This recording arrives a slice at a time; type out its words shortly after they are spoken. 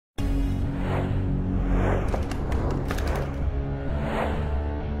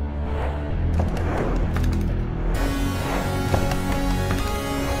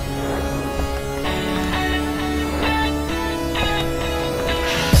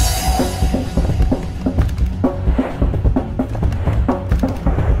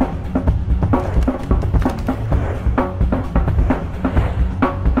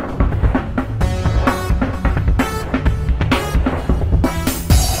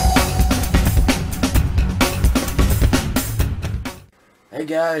Hey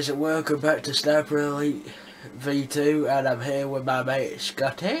guys, and welcome back to Sniper Elite V2, and I'm here with my mate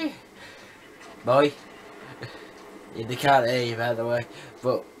Scotty. Boy, they can't hear you by the way,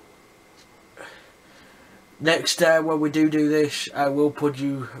 but next time when we do this, I will put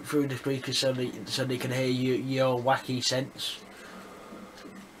you through the speakers so they can hear your wacky sense.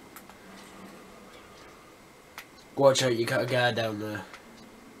 Watch out, you got a guy down there.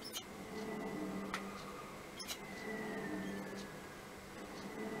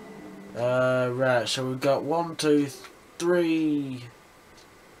 Right, so we've got 1, 2, 3.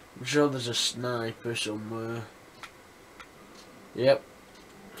 I'm sure there's a sniper somewhere. Yep,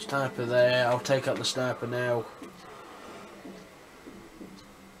 sniper there. I'll take out the sniper now.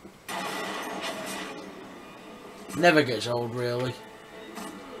 Never gets old, really.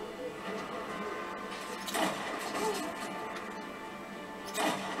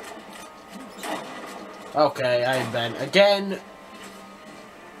 Okay, I'm bent again.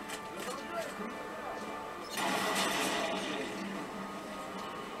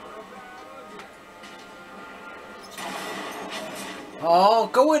 Oh,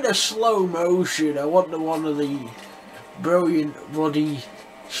 go into slow motion. I want one of the brilliant bloody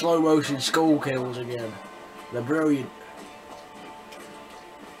slow motion skull kills again. They're brilliant.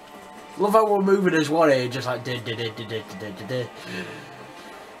 Love how we're moving as one here, just like did.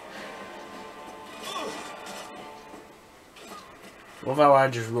 Love how I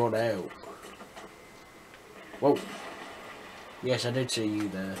just run out. Whoa. Yes, I did see you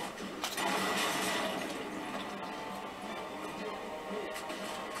there.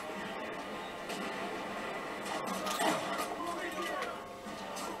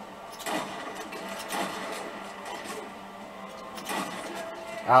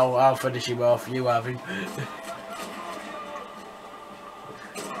 I'll finish him off, you have him.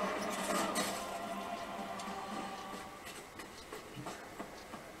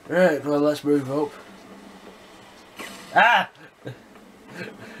 Right, well let's move up. Ah!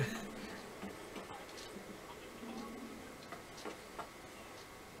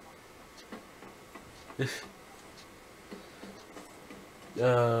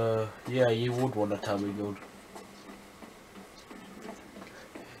 Yeah, you would want a tummy gun.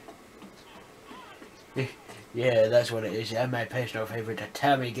 Yeah, that's what it is. Yeah, my personal favourite, a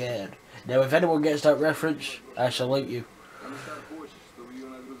Tommy gun. Now, if anyone gets that reference, I salute you.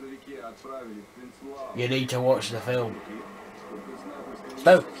 You need to watch the film.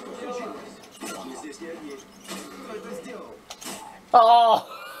 Boom! Oh!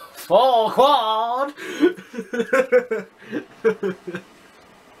 Full quad!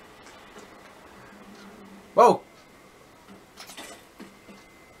 Whoa!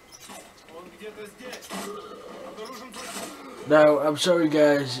 Now, I'm sorry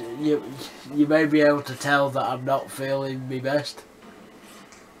guys, you may be able to tell that I'm not feeling my best.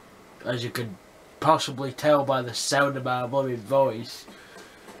 As you can possibly tell by the sound of my blooming voice.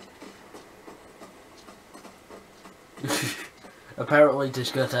 Apparently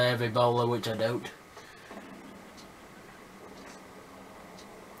just got a heavy bowler, which I don't.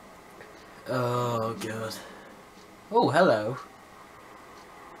 Oh god. Oh, hello.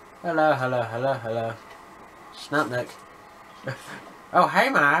 Hello. Snapneck. Oh, hey,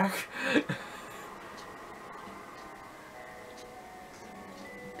 Mark.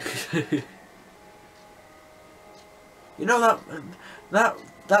 You know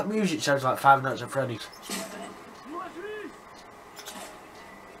that music sounds like Five Nights at Freddy's.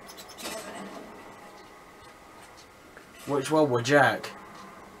 Which one were Jack?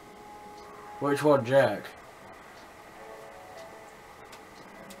 Which one, Jack?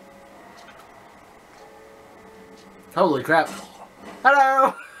 Holy crap.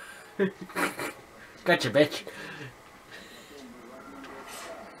 Hello! Gotcha, bitch.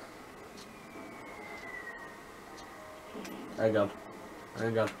 Hang on.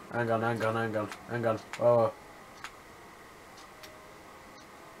 Oh.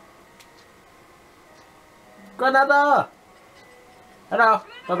 Granada! Hello!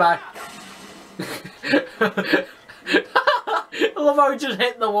 Bye-bye. I love how he just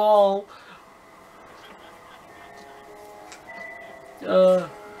hit the wall.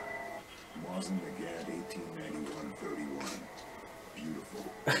 Wasn't the Gad 1891-31 beautiful?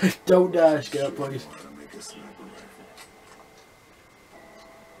 Don't die, Scout, please.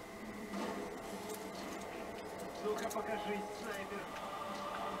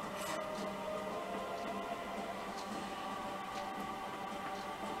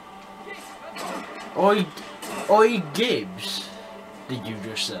 Oi Gibbs, did you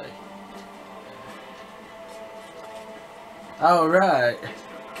just say? Oh, right.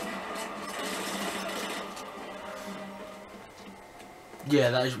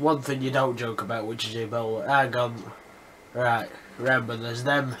 Yeah, that is one thing you don't joke about, which is Ebola. Hang on. Right, remember, there's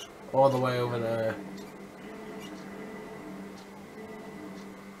them all the way over there.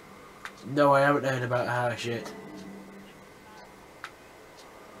 No, I haven't heard about her shit.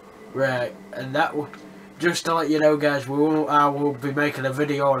 Right, and that just to let you know, guys, I will be making a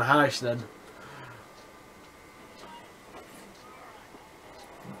video on heist then.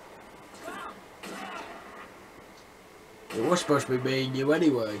 It was supposed to be me and you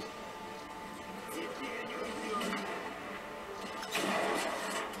anyway.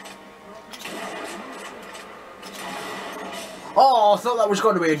 Oh, I thought that was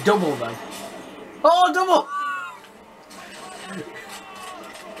going to be a double then. Oh, double!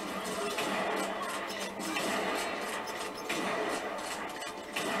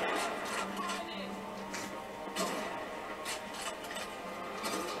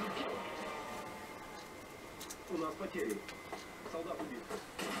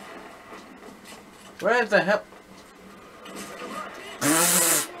 Where the hell?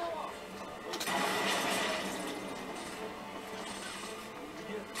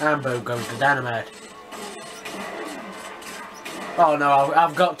 And boom goes the dynamite. Oh no,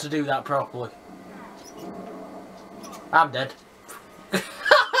 I've got to do that properly. I'm dead.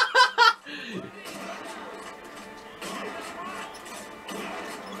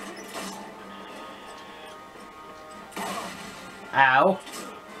 Ow.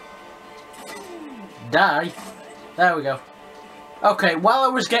 Die. There we go. Okay, while I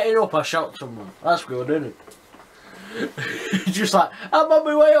was getting up, I shot someone. That's good, isn't it? Just like, I'm on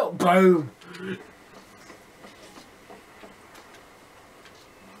my way up. Boom.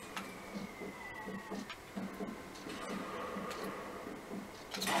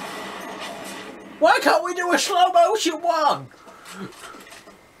 Why can't we do a slow motion one?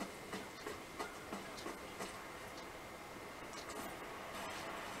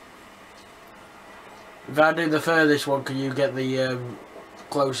 If I do the furthest one, can you get the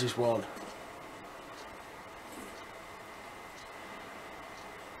closest one?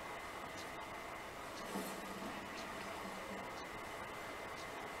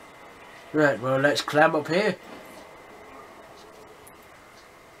 Right, well, let's climb up here.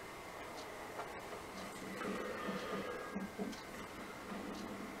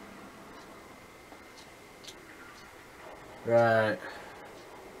 Right.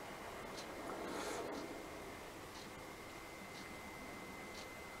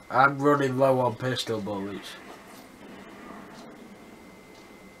 I'm running low on pistol bullets.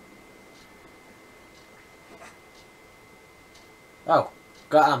 Oh,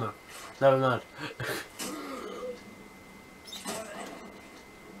 got ammo. Never mind.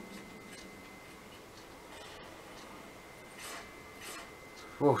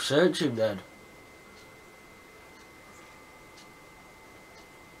 Oh, search him then.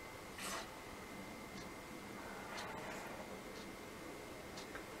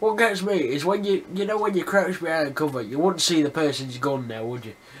 What gets me is when you know when you crouch behind cover, you wouldn't see the person's gun now, would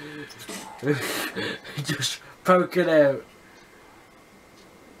you? Just poking out.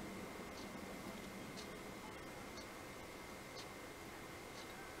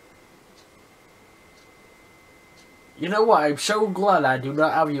 You know what? I'm so glad I do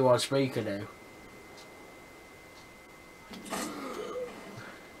not have you on speaker now.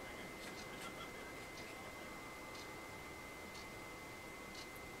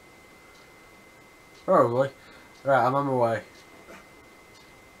 Probably. Right, I'm on my way.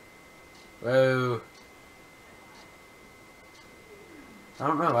 Whoa. I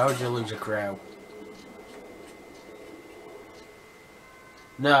don't know, how would you lose a crow?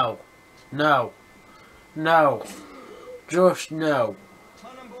 No. No. No. Just no.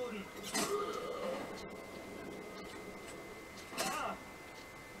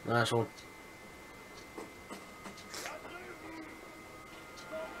 Nice one.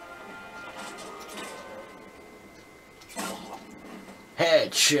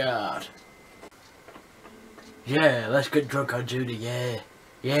 Headshot. Yeah, let's get drunk on duty, yeah.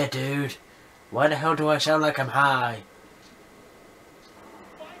 Yeah, dude. Why the hell do I sound like I'm high?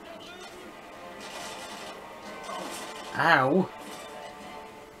 Ow.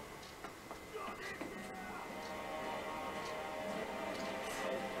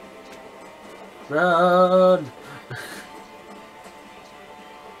 Run.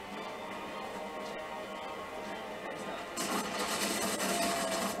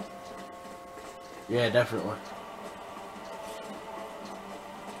 Yeah, definitely.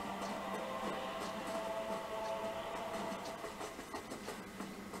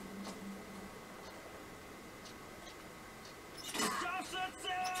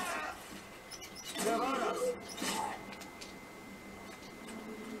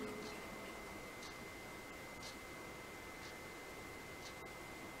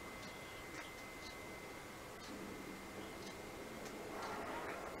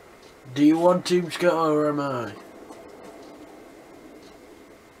 Do you want Team Scott or am I?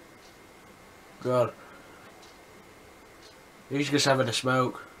 God. He's just having a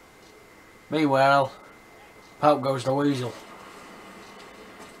smoke. Meanwhile, out goes the weasel.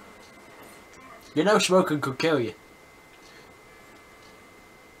 You know smoking could kill you.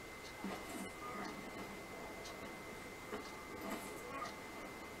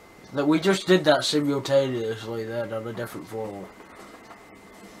 That we just did that simultaneously then on a different floor.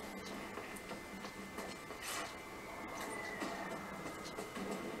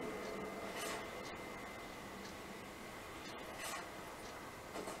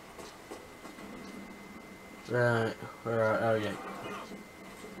 Right, oh yeah.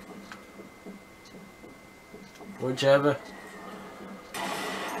 Whichever.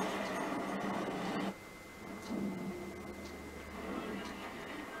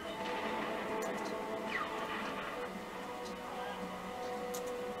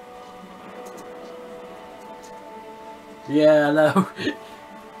 Yeah, I know.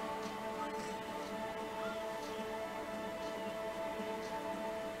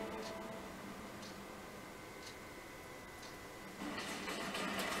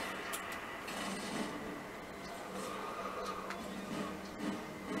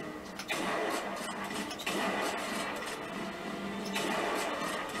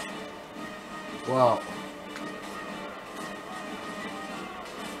 Wow.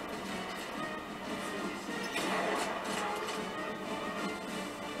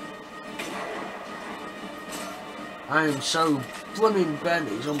 I am so blooming bent,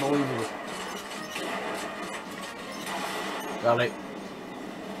 it's unbelievable. Got it.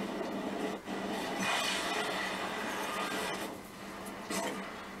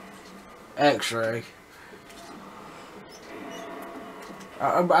 X-ray.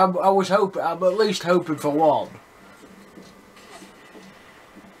 I was hoping, I'm at least hoping for one.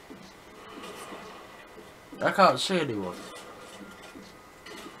 I can't see anyone.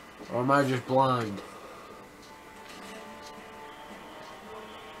 Or am I just blind?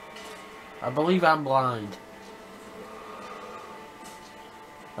 I believe I'm blind.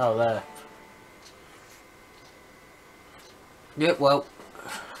 Oh, there. Yep, well.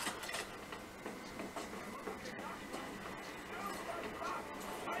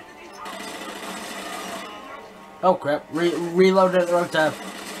 Oh crap, reload at the wrong time.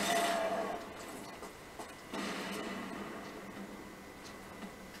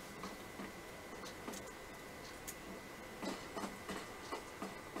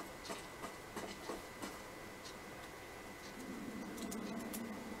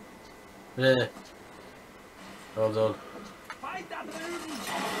 Yeah. Hold on.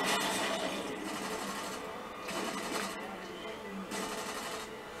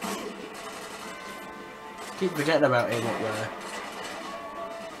 Keep forgetting about him up there.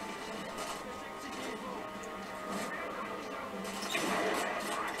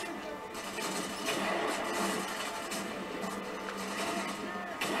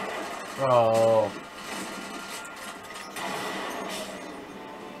 Oh.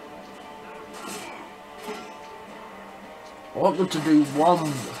 I want them to do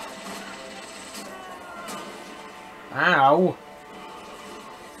one. Ow.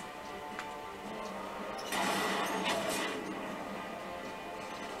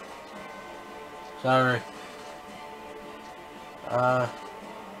 Sorry.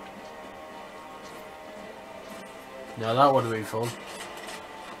 No, that would have been fun.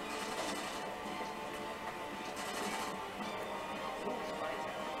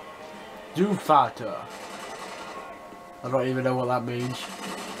 Do fatter. I don't even know what that means.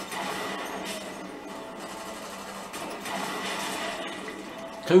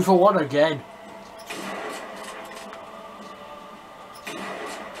 Two for one again.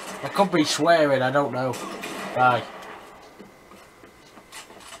 I could be swearing, I don't know. Bye.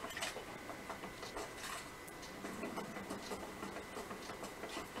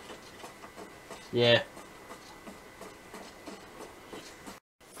 Yeah.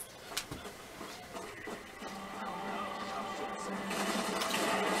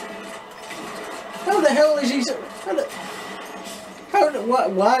 How the hell is he so...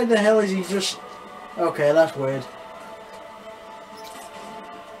 Why the hell is he just... Okay, that's weird.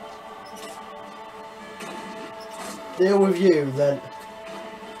 Deal with you, then.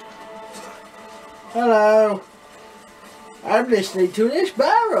 Hello. I'm listening to this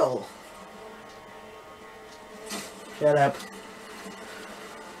barrel. Shut up.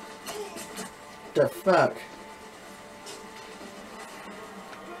 The fuck?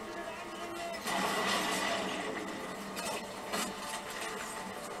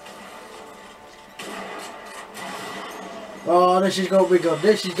 Oh, this has got to be good.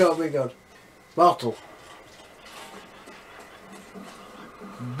 This has got to be good. Bottle.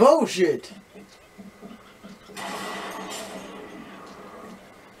 Bullshit.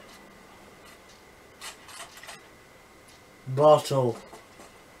 Bottle.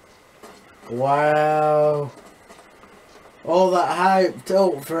 Wow. All that hyped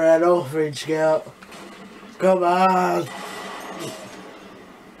up for an offering scout. Come on.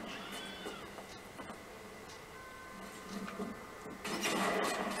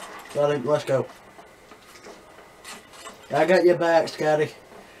 Got him, let's go. I got your back, Scotty.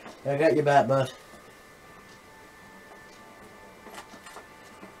 I got your back, bud.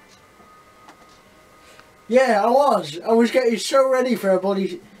 Yeah, I was. I was getting so ready for a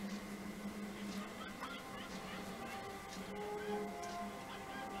bloody...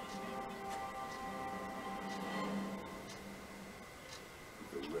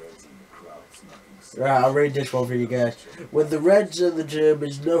 Right, I'll read this one for you guys. When the Reds and the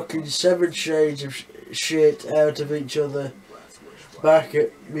Germans knocking 7 shades of shit out of each other back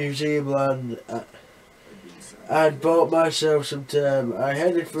at Museum Land, I'd bought myself some time. I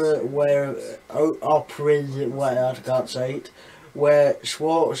headed for where Oprin, I can't say it, where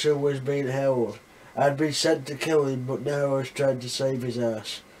Schwarzer was being held. I'd been sent to kill him, but now I was trying to save his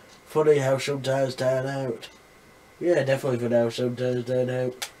ass. Funny how sometimes turn out. Yeah, definitely for now sometimes turn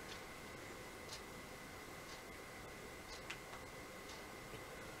out.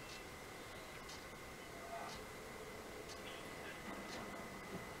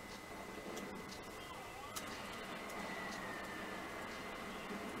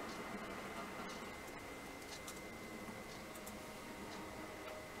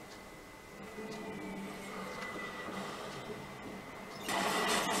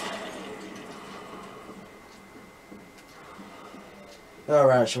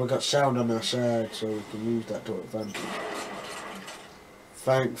 Alright, so we've got sound on our side, so we can use that to advantage.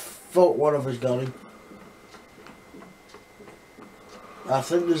 Thank fuck one of us got him. I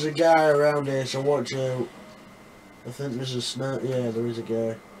think there's a guy around here, so watch out. I think there's a snap. Yeah, there is a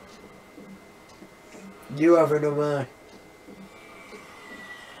guy. You have an eye.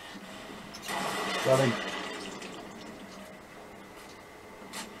 Got him.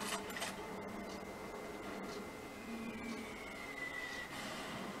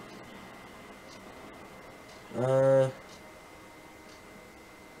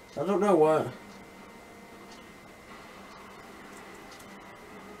 I don't know what.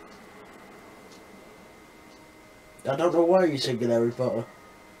 I don't know why you're singing Harry Potter.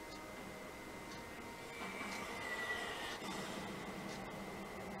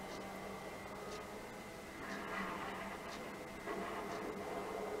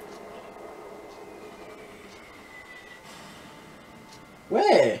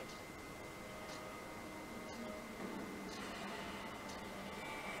 Where?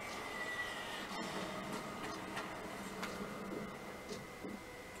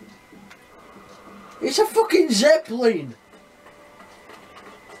 It's a fucking Zeppelin!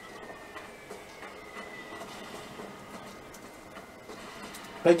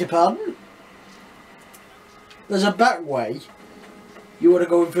 Beg your pardon? There's a back way. You want to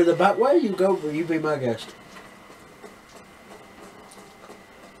go in through the back way? You go, you be my guest.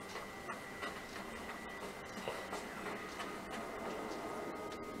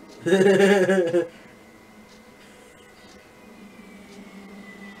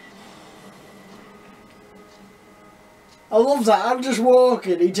 I love that. I'm just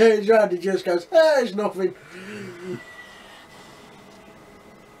walking. He turns around. He just goes, "Hey, it's nothing."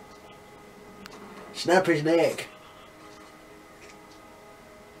 Snap his neck.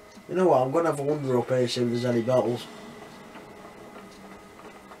 You know what? I'm gonna have a wander up here, see if there's any bottles.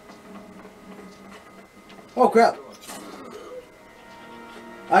 Oh crap!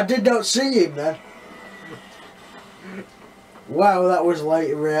 I did not see him then. Wow, that was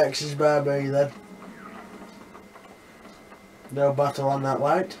late reactions by me then. No battle on that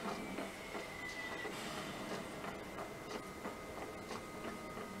light.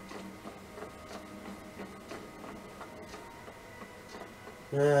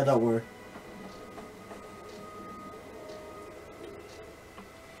 Yeah, don't worry.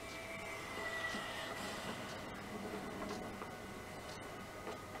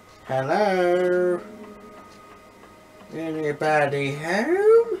 Hello? Anybody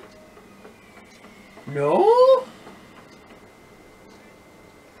home? No?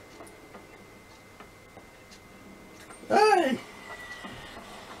 Hey!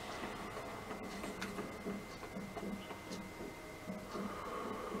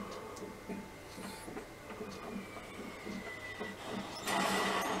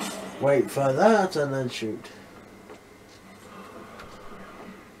 Wait for that and then shoot.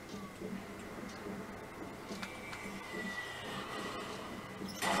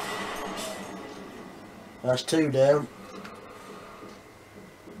 That's 2 down.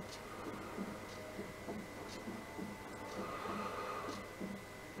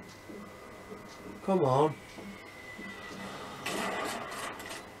 Come on.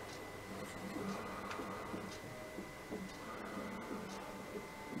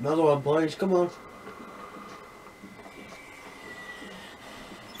 Another one, please. Come on.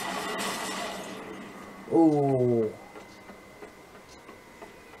 Oh.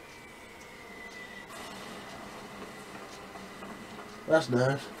 That's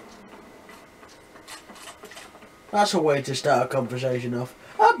nice. That's a way to start a conversation off.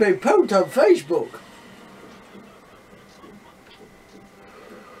 I've been poked on Facebook.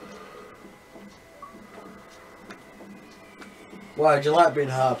 Why, do you like being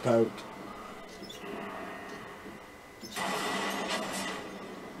hard poked?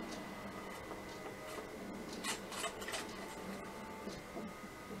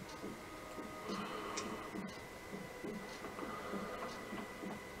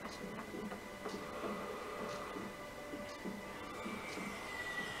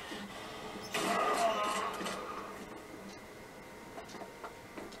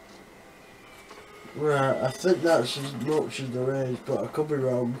 Right, I think that's as much as there is, but I could be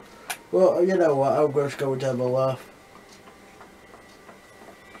wrong. Well, you know what, I'm just going to have a laugh.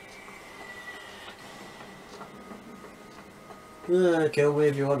 Kill me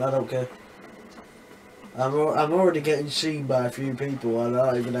if you want, I don't care. I'm already getting seen by a few people, I'm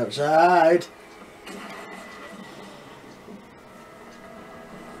not even outside.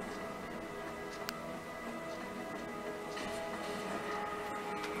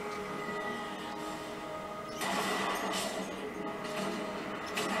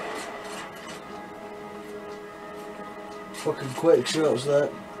 Fucking quick shots there.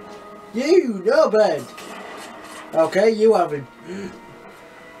 You, no bed. Okay, you have him.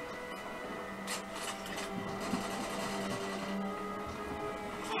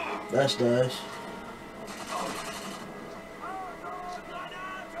 That's nice.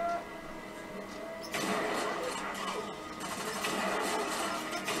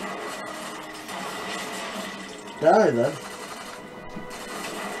 Die then.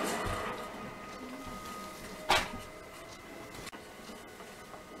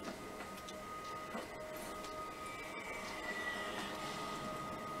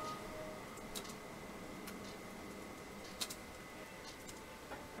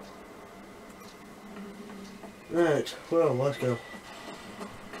 Right, well, let's go.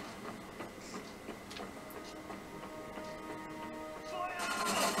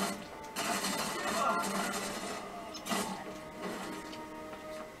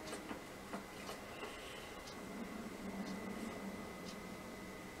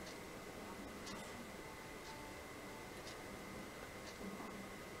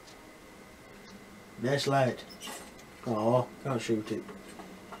 Nice light. Oh, can't shoot it.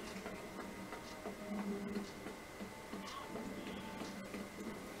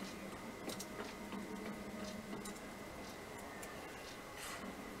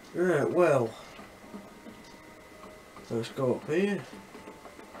 Right, well, let's go up here.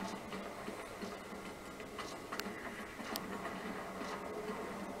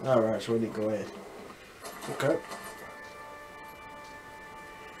 Alright, so we need to go here. Okay.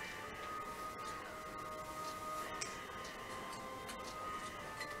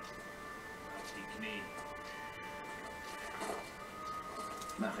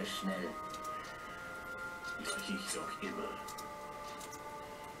 Mach es schnell. Ich sag immer.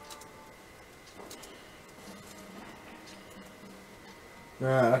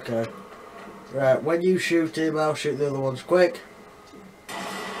 Right, okay. Right, when you shoot him, I'll shoot the other ones. Quick.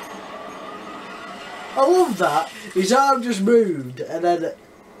 I love that. His arm just moved and then...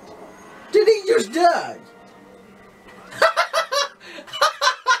 Did he just die?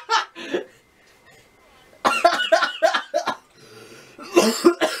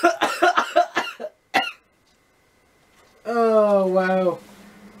 Oh, wow.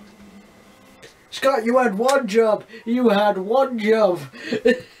 Scott, you had one job. You had one job.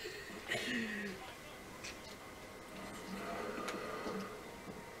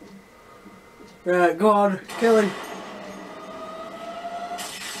 Right, go on. Kill him.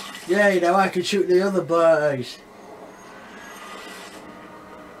 Yeah, you know, I can shoot the other boys.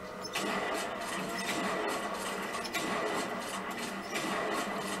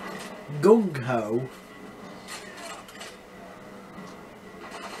 Gung-ho.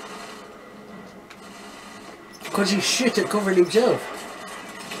 Because he's shit at covering himself.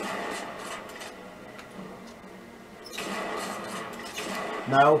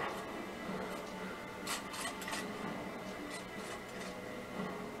 No.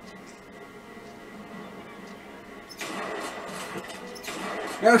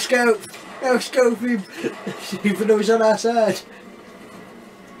 No scope! No scope him! Even though he's on our side.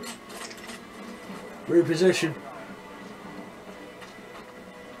 Reposition.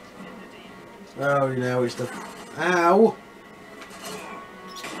 Oh, you know, it's the... Ow!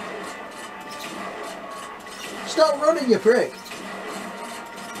 Stop running, you prick!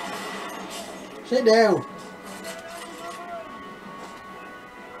 Sit down!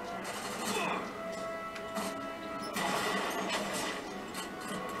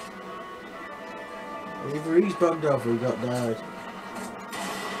 Either he's bugged off or he got died.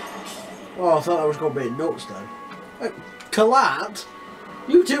 Oh, I thought I was going to be nuts then. Collat?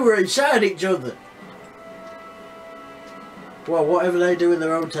 You two were inside each other. Well, whatever they do in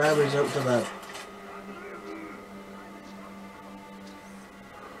their own time is up to them.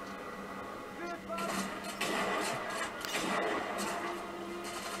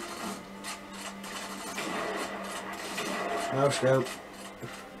 No scope.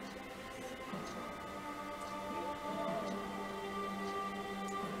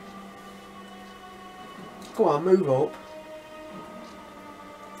 Come on, move up.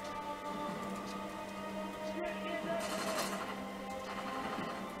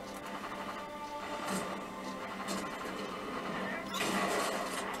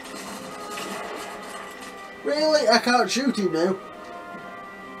 Really? I can't shoot him now.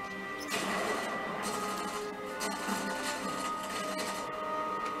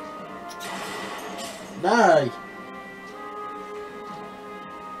 Die.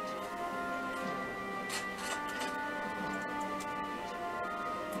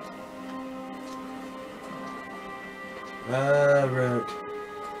 Right.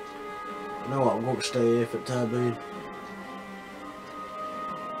 You know what, I'm going to stay here for the time being.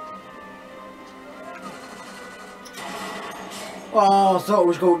 Oh, I thought I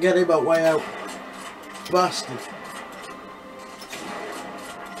was going to get him that way out. Bastard.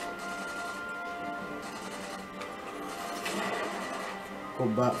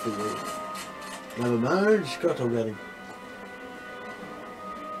 Come back for you. Never mind, just got to get him.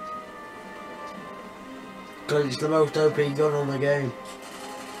 Because it's the most OP gun on the game.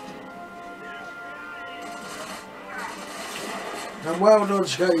 And well done,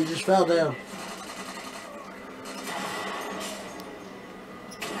 Scott, you just fell down.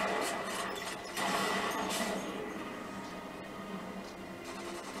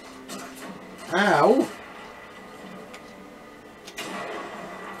 Ow!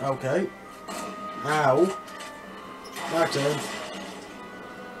 Okay. Ow. My turn.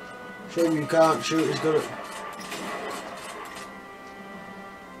 Shame you can't shoot as good at...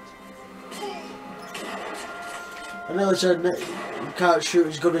 I nearly said you can't shoot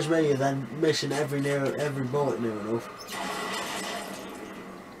as good as me and then missing every bullet near enough.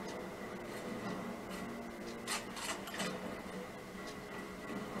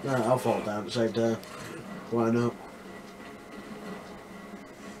 No, I'll fall down at the same time. Why not?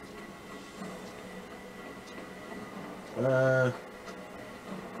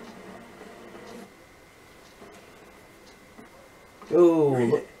 Oh,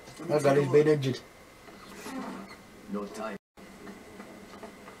 look. That guy's been injured. No time.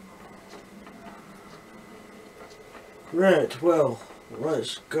 Right, well,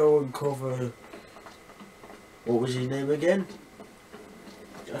 let's go and cover... What was his name again?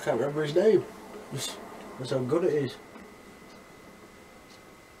 I can't remember his name. That's how good it is.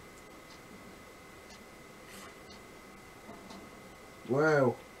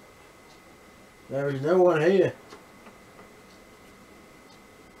 Wow. There is no one here.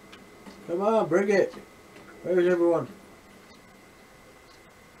 Come on, bring it. Where is everyone?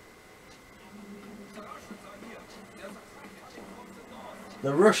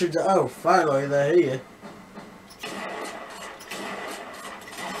 The Russians are... Oh, finally they're here.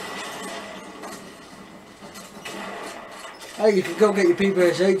 Hey, you can go get your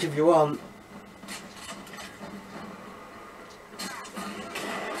PPSH if you want.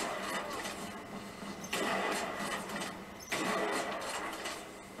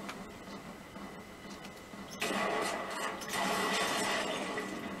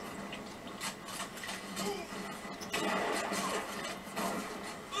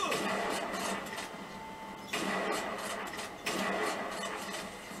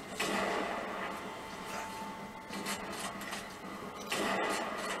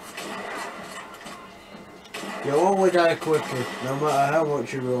 You only die quickly, no matter how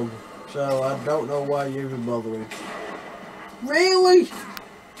much you run. So I don't know why you're even bothering. Really?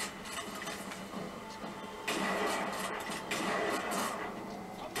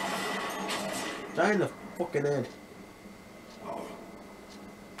 Die in the fucking head.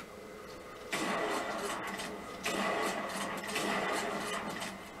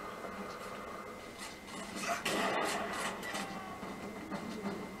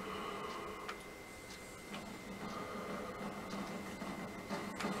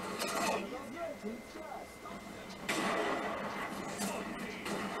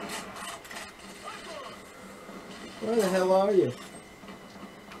 Where the hell are you?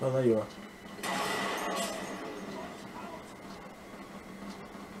 Oh, there you are.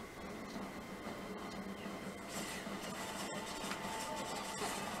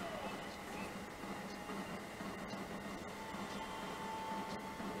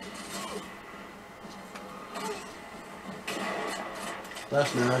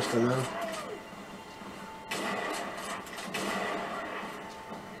 That's nice to know.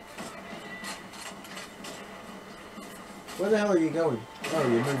 Where the hell are you going? Oh,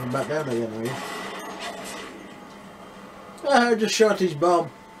 you're moving back down again, are you? Ah, I just shot his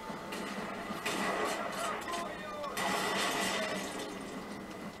bomb.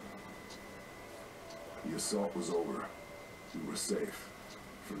 The assault was over. We were safe.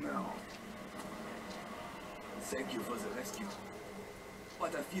 For now. Thank you for the rescue.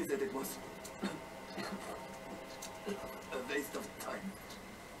 But I feel that it was a waste of time.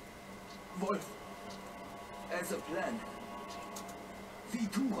 Wolf, as a plan,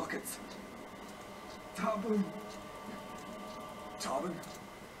 V2 rockets. Tarbin. Tobin?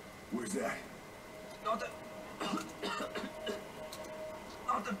 Where's that? Not a...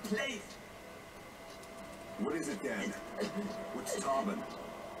 not a place. What is it then? What's Tobin?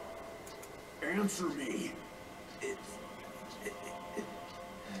 Answer me. It's...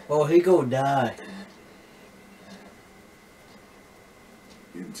 Oh, he gonna die.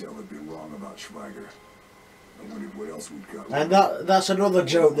 Intel had been wrong about Schweiger. I wondered what else we'd got. And that's another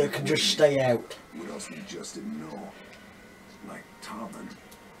joke that can just stay out. What else we just didn't know? Like Tobin.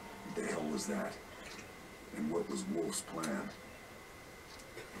 What the hell was that? And what was Wolf's plan?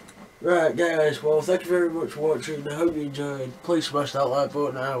 Right, guys, well, thank you very much for watching. I hope you enjoyed. Please smash that like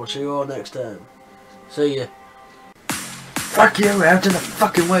button and I will see you all next time. See ya. Fuck you, out of the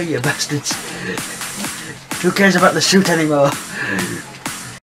fucking way, you bastards. Who cares about the suit anymore?